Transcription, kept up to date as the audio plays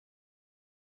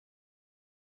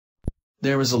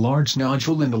There is a large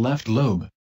nodule in the left lobe.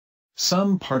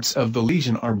 Some parts of the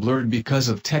lesion are blurred because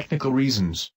of technical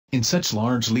reasons. In such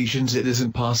large lesions it is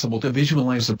impossible to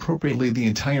visualize appropriately the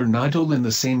entire nodule in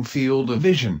the same field of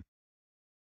vision.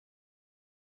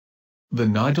 The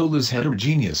nodule is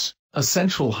heterogeneous. A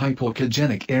central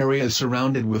hypoechogenic area is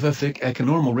surrounded with a thick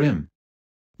echonormal rim.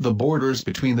 The borders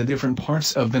between the different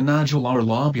parts of the nodule are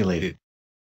lobulated.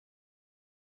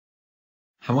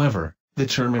 However, the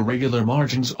term irregular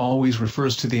margins always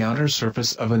refers to the outer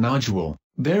surface of a nodule.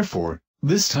 Therefore,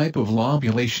 this type of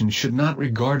lobulation should not be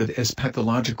regarded as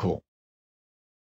pathological.